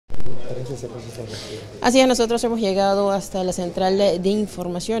Así es, nosotros hemos llegado hasta la central de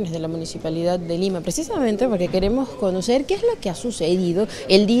informaciones de la Municipalidad de Lima, precisamente porque queremos conocer qué es lo que ha sucedido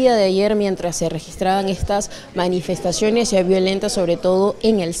el día de ayer mientras se registraban estas manifestaciones violentas, sobre todo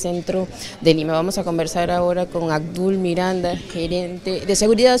en el centro de Lima. Vamos a conversar ahora con Abdul Miranda, gerente de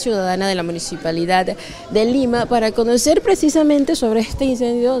Seguridad Ciudadana de la Municipalidad de Lima, para conocer precisamente sobre este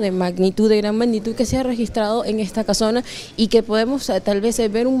incendio de gran magnitud que se ha registrado en esta casona y que podemos tal vez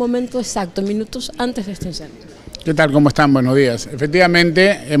ver un momento exacto, minutos antes de este incendio. ¿Qué tal? ¿Cómo están? Buenos días.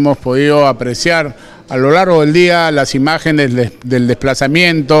 Efectivamente, hemos podido apreciar a lo largo del día las imágenes del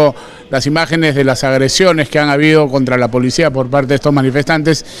desplazamiento, las imágenes de las agresiones que han habido contra la policía por parte de estos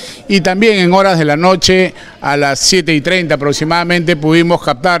manifestantes, y también en horas de la noche, a las 7:30 aproximadamente, pudimos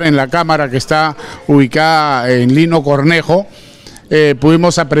captar en la cámara que está ubicada en Lino Cornejo,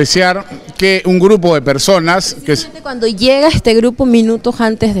 pudimos apreciar que un grupo de personas... Cuando llega este grupo minutos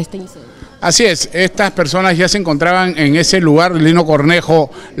antes de este incendio. Así es, estas personas ya se encontraban en ese lugar, Lino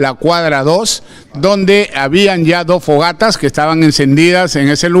Cornejo, la cuadra 2, donde habían ya 2 fogatas que estaban encendidas en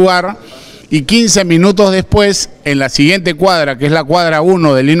ese lugar, y 15 minutos después, en la siguiente cuadra, que es la cuadra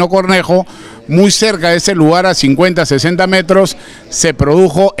 1 de Lino Cornejo, muy cerca de ese lugar, a 50-60 metros, se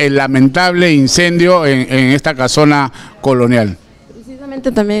produjo el lamentable incendio en esta casona colonial.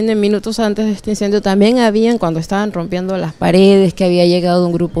 También en minutos antes de este incendio también habían, cuando estaban rompiendo las paredes, que había llegado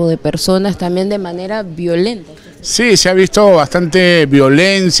un grupo de personas también de manera violenta. Sí, se ha visto bastante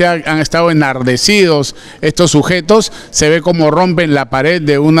violencia, han estado enardecidos estos sujetos, se ve como rompen la pared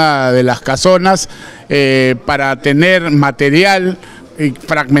de una de las casonas para tener material y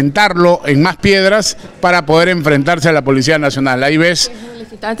fragmentarlo en más piedras para poder enfrentarse a la Policía Nacional. Ahí ves...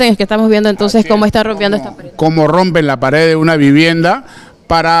 Es que estamos viendo entonces cómo está rompiendo esta pared. Cómo rompen la pared de una vivienda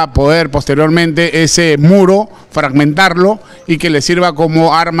para poder posteriormente ese muro fragmentarlo y que le sirva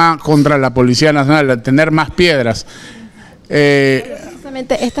como arma contra la Policía Nacional, tener más piedras.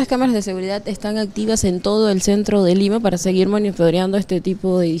 Precisamente estas cámaras de seguridad están activas en todo el centro de Lima para seguir monitoreando este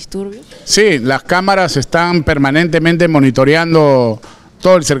tipo de disturbios. Sí, las cámaras están permanentemente monitoreando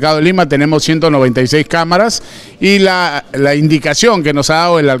todo el cercado de Lima. Tenemos 196 cámaras y la indicación que nos ha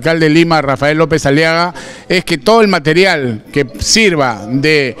dado el alcalde de Lima, Rafael López Aliaga, es que todo el material que sirva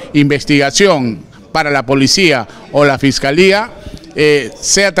de investigación para la policía o la fiscalía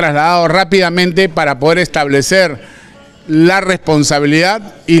sea trasladado rápidamente para poder establecer la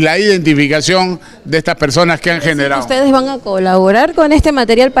responsabilidad y la identificación de estas personas que han generado. ¿Ustedes van a colaborar con este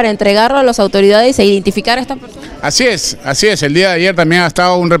material para entregarlo a las autoridades e identificar a estas personas? Así es. El día de ayer también ha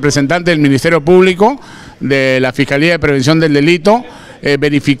estado un representante del Ministerio Público, de la Fiscalía de Prevención del Delito,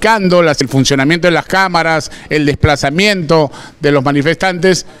 verificando el funcionamiento de las cámaras, el desplazamiento de los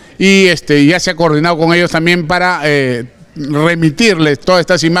manifestantes, y ya se ha coordinado con ellos también para remitirles todas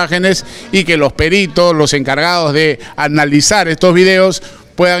estas imágenes y que los peritos, los encargados de analizar estos videos,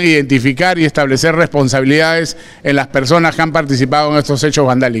 puedan identificar y establecer responsabilidades en las personas que han participado en estos hechos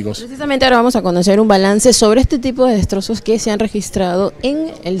vandálicos. Precisamente ahora vamos a conocer un balance sobre este tipo de destrozos que se han registrado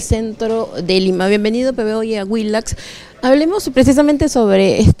en el centro de Lima. Bienvenido, PBO, y a Willax. Hablemos precisamente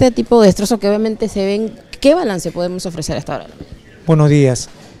sobre este tipo de destrozos que obviamente se ven. ¿Qué balance podemos ofrecer hasta ahora? Buenos días.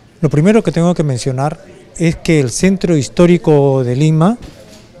 Lo primero que tengo que mencionar es que el centro histórico de Lima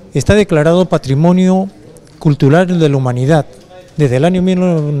está declarado Patrimonio Cultural de la Humanidad desde el año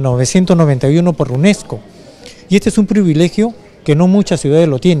 1991 por UNESCO, y este es un privilegio que no muchas ciudades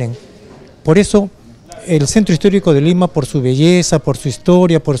lo tienen. Por eso el centro histórico de Lima, por su belleza, por su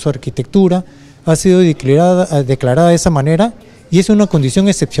historia, por su arquitectura, ha sido declarada de esa manera, y es una condición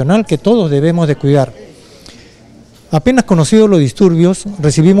excepcional que todos debemos de cuidar. Apenas conocidos los disturbios,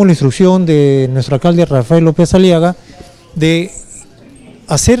 recibimos la instrucción de nuestro alcalde Rafael López Aliaga de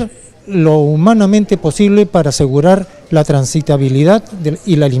hacer lo humanamente posible para asegurar la transitabilidad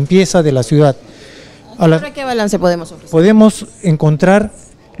y la limpieza de la ciudad. ¿Qué balance podemos ofrecer? Podemos encontrar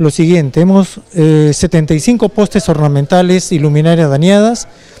lo siguiente: hemos 75 postes ornamentales y luminarias dañadas,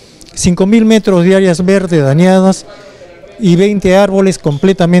 5.000 metros de áreas verdes dañadas y 20 árboles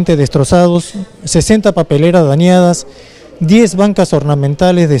completamente destrozados, 60 papeleras dañadas, 10 bancas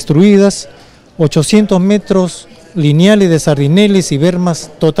ornamentales destruidas, 800 metros lineales de sardineles y bermas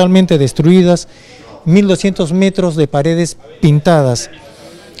totalmente destruidas, 1.200 metros de paredes pintadas.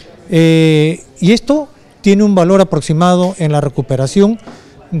 Y esto tiene un valor aproximado en la recuperación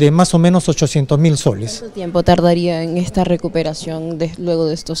de más o menos 800.000 soles. ¿Cuánto tiempo tardaría en esta recuperación luego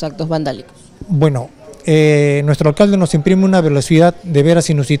de estos actos vandálicos? Bueno, nuestro alcalde nos imprime una velocidad de veras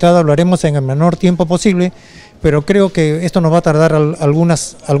inusitada, lo haremos en el menor tiempo posible, pero creo que esto nos va a tardar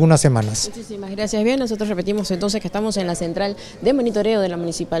algunas semanas. Muchísimas gracias. Bien, nosotros repetimos entonces que estamos en la central de monitoreo de la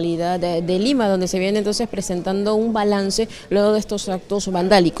Municipalidad de Lima, donde se viene entonces presentando un balance luego de estos actos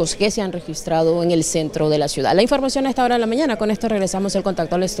vandálicos que se han registrado en el centro de la ciudad. La información a esta hora de la mañana, con esto regresamos el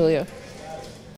contacto al estudio.